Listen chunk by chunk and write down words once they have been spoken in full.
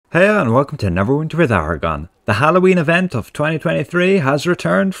Hey and welcome to Neverwinter with Aragon. The Halloween event of 2023 has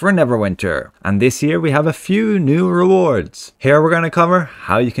returned for Neverwinter, and this year we have a few new rewards. Here we're going to cover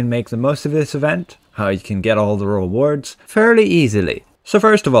how you can make the most of this event, how you can get all the rewards fairly easily. So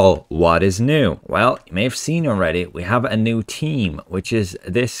first of all, what is new? Well, you may have seen already, we have a new team, which is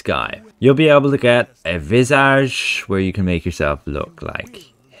this guy. You'll be able to get a visage where you can make yourself look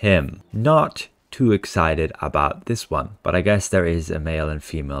like him. Not too excited about this one, but I guess there is a male and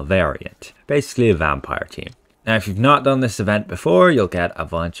female variant. Basically a vampire team. Now if you've not done this event before, you'll get a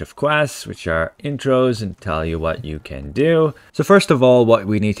bunch of quests which are intros and tell you what you can do. So first of all, what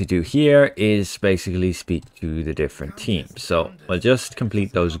we need to do here is basically speak to the different teams. So we'll just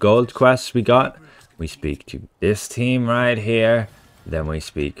complete those gold quests we got. We speak to this team right here. Then we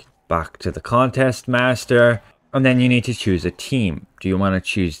speak back to the contest master. And then you need to choose a team. Do you want to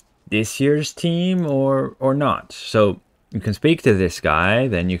choose this year's team or not? So you can speak to this guy,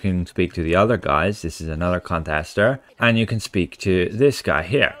 then you can speak to the other guys. This is another contester, and you can speak to this guy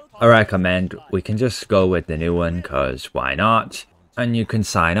here. I recommend we can just go with the new one because why not? And you can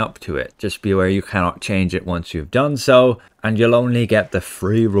sign up to it. Just be aware you cannot change it once you've done so, and you'll only get the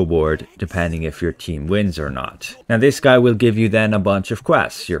free reward depending if your team wins or not. Now this guy will give you then a bunch of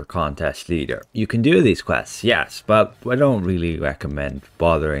quests, your contest leader. You can do these quests, yes, but I don't really recommend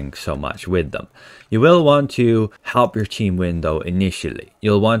bothering so much with them. You will want to help your team win though initially.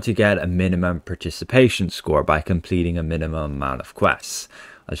 You'll want to get a minimum participation score by completing a minimum amount of quests.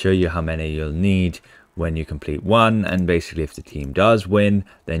 I'll show you how many you'll need when you complete one, and basically if the team does win,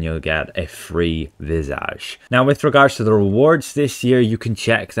 then you'll get a free visage. Now with regards to the rewards this year, you can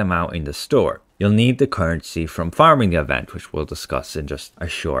check them out in the store. You'll need the currency from farming the event, which we'll discuss in just a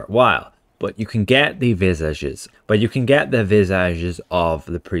short while. But you can get the visages. But you can get the visages of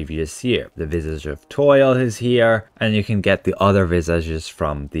the previous year. The visage of Toil is here, and you can get the other visages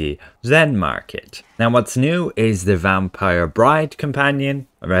from the Zen market. Now what's new is the Vampire Bride companion.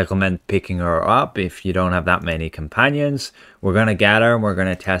 I recommend picking her up if you don't have that many companions. We're going to get her and we're going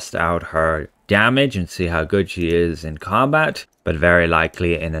to test out her damage and see how good she is in combat, but very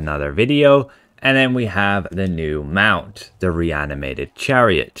likely in another video. And then we have the new mount, the reanimated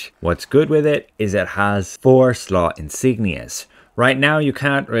chariot. What's good with it is it has 4 slot insignias. Right now you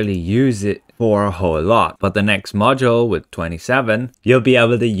can't really use it for a whole lot, but the next module with 27, you'll be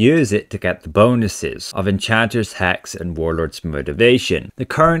able to use it to get the bonuses of Enchanter's Hex and Warlord's Motivation. The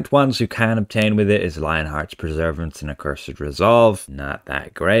current ones you can obtain with it is Lionheart's Preservance and Accursed Resolve. Not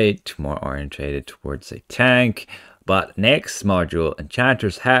that great, more orientated towards a tank. But next module,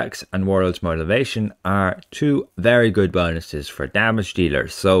 Enchanter's Hex and Warlord's Motivation are 2 very good bonuses for damage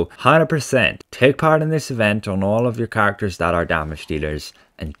dealers. So 100% take part in this event on all of your characters that are damage dealers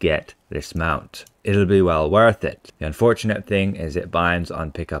and get this mount. It'll be well worth it. The unfortunate thing is it binds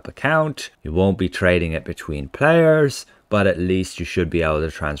on pickup account. You won't be trading it between players, but at least you should be able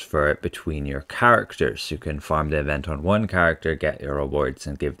to transfer it between your characters. You can farm the event on one character, get your rewards,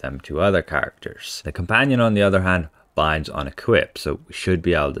 and give them to other characters. The companion, on the other hand, binds on equip, so we should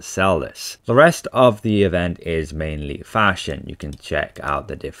be able to sell this. The rest of the event is mainly fashion. You can check out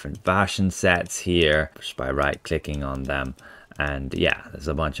the different fashion sets here just by right clicking on them. And yeah, there's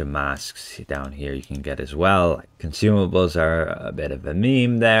a bunch of masks down here you can get as well. Consumables are a bit of a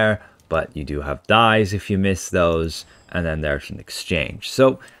meme there, but you do have dyes if you miss those. And then there's an exchange.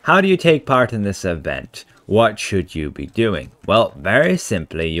 So how do you take part in this event? What should you be doing? Well, very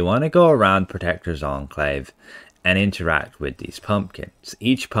simply, you want to go around Protector's Enclave and interact with these pumpkins.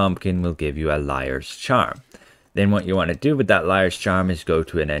 Each pumpkin will give you a Liar's Charm. Then what you want to do with that Liar's Charm is go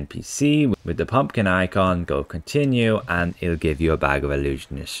to an NPC with the pumpkin icon, go continue, and it'll give you a bag of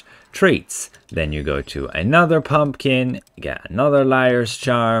illusionist treats. Then you go to another pumpkin, get another Liar's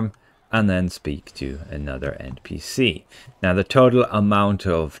Charm, and then speak to another NPC. Now the total amount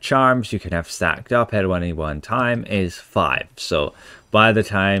of charms you can have stacked up at any one time is 5. So by the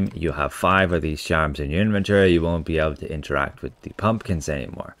time you have 5 of these charms in your inventory, you won't be able to interact with the pumpkins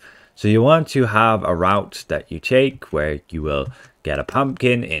anymore. So you want to have a route that you take where you will get a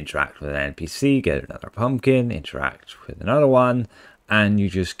pumpkin, interact with an NPC, get another pumpkin, interact with another one, and you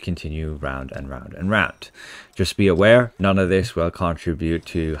just continue round and round and round. Just be aware, none of this will contribute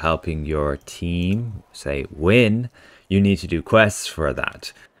to helping your team, say, win. You need to do quests for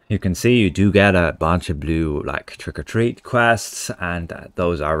that. You can see you do get a bunch of blue like trick-or-treat quests, and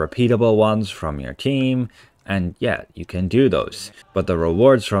those are repeatable ones from your team. And yeah, you can do those. But the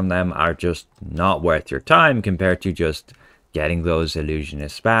rewards from them are just not worth your time compared to just getting those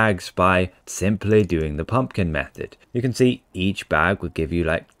illusionist bags by simply doing the pumpkin method. You can see each bag will give you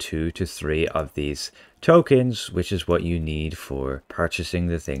like 2 to 3 of these tokens, which is what you need for purchasing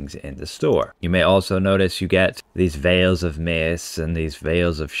the things in the store. You may also notice you get these veils of mist and these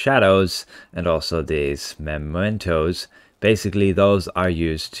veils of shadows and also these mementos. Basically, those are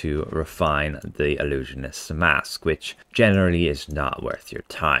used to refine the illusionist's mask, which generally is not worth your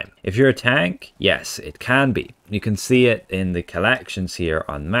time. If you're a tank, yes, it can be. You can see it in the collections here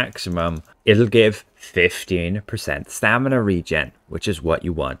on maximum. It'll give 15% stamina regen, which is what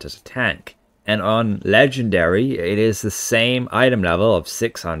you want as a tank. And on legendary, it is the same item level of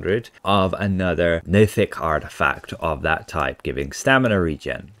 600 of another mythic artifact of that type, giving stamina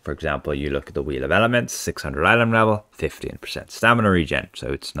regen. For example, you look at the Wheel of Elements, 600 item level, 15% stamina regen.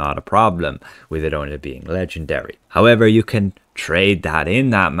 So it's not a problem with it only being legendary. However, you can trade that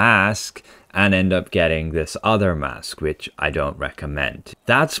in that mask and end up getting this other mask, which I don't recommend.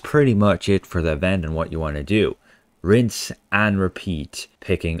 That's pretty much it for the event and what you want to do. Rinse and repeat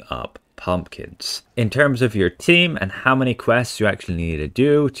picking up pumpkins. In terms of your team and how many quests you actually need to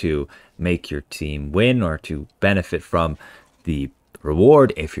do to make your team win or to benefit from the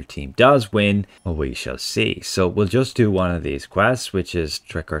reward if your team does win, well, we shall see. So we'll just do one of these quests, which is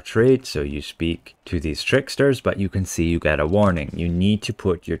trick or treat. So you speak to these tricksters, but you can see you get a warning. You need to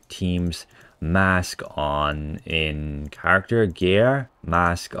put your team's mask on in character gear,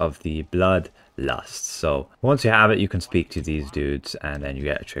 mask of the blood lust. So once you have it, you can speak to these dudes and then you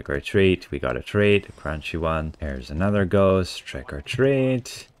get a trick or treat. We got a treat, a crunchy one. Here's another ghost, trick or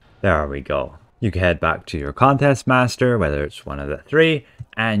treat. There we go. You can head back to your contest master, whether it's one of the three,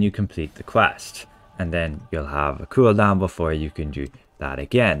 and you complete the quest. And then you'll have a cooldown before you can do that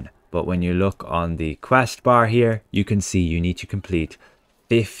again. But when you look on the quest bar here, you can see you need to complete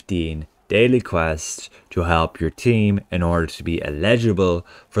 15 daily quests to help your team in order to be eligible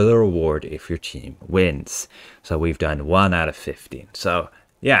for the reward if your team wins. So we've done 1 out of 15. So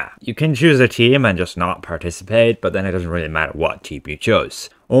yeah, you can choose a team and just not participate, but then it doesn't really matter what team you chose.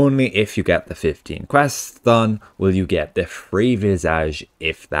 Only if you get the 15 quests done will you get the free visage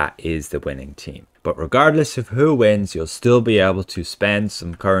if that is the winning team. But regardless of who wins, you'll still be able to spend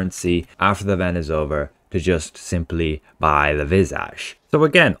some currency after the event is over to just simply buy the visage. So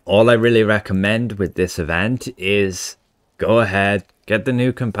again, all I really recommend with this event is go ahead, get the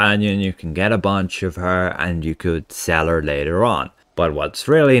new companion. You can get a bunch of her and you could sell her later on. But what's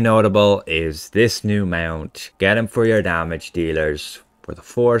really notable is this new mount. Get him for your damage dealers for the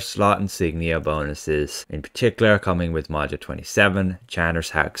 4 slot insignia bonuses, in particular coming with module 27,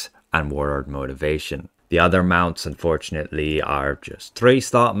 Chanter's Hex and Warlord Motivation. The other mounts, unfortunately, are just 3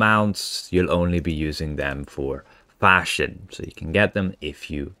 slot mounts. You'll only be using them for fashion, so you can get them if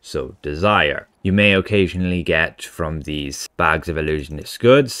you so desire. You may occasionally get from these bags of illusionist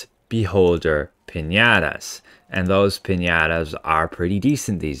goods beholder pinatas, and those pinatas are pretty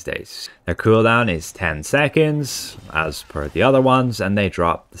decent these days. Their cooldown is 10 seconds as per the other ones, and they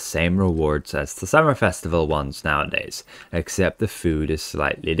drop the same rewards as the summer festival ones nowadays, except the food is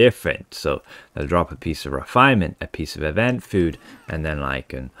slightly different. So they'll drop a piece of refinement, a piece of event food, and then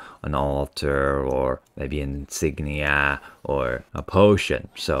like an altar or maybe an insignia or a potion.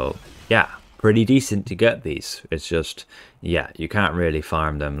 So yeah, pretty decent to get these. It's just, yeah, you can't really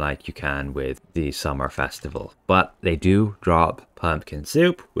farm them like you can with the summer festival. But they do drop pumpkin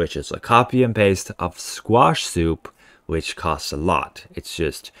soup, which is a copy and paste of squash soup, which costs a lot. It's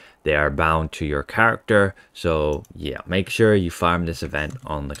just they are bound to your character. So yeah, make sure you farm this event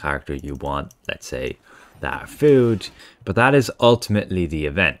on the character you want. Let's say that food, but that is ultimately the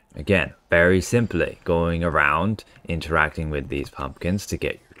event. Again, very simply going around interacting with these pumpkins to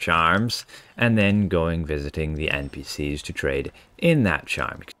get your charms, and then going visiting the NPCs to trade in that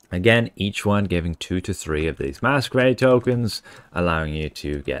charm. Again, each one giving 2 to 3 of these Masquerade tokens, allowing you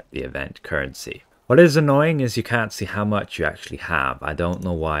to get the event currency. What is annoying is you can't see how much you actually have. I don't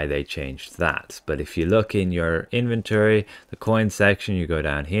know why they changed that, but if you look in your inventory, the coin section, you go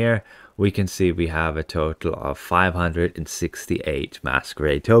down here, we can see we have a total of 568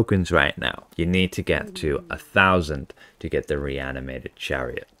 Masquerade tokens right now. You need to get to 1,000 to get the reanimated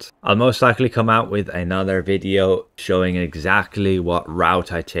chariot. I'll most likely come out with another video showing exactly what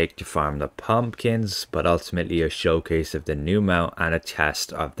route I take to farm the pumpkins, but ultimately a showcase of the new mount and a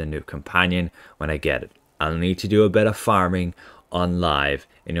test of the new companion when I get it. I'll need to do a bit of farming on live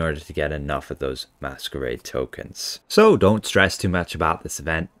in order to get enough of those Masquerade tokens. So don't stress too much about this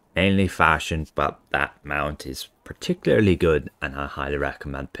event. Mainly fashion, but that mount is particularly good and I highly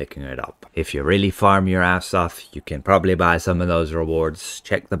recommend picking it up. If you really farm your ass off, you can probably buy some of those rewards.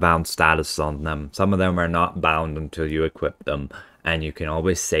 Check the bound status on them. Some of them are not bound until you equip them, and you can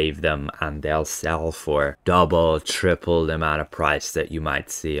always save them and they'll sell for double, triple the amount of price that you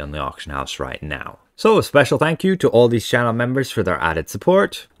might see on the auction house right now. So a special thank you to all these channel members for their added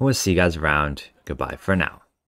support. We'll see you guys around. Goodbye for now.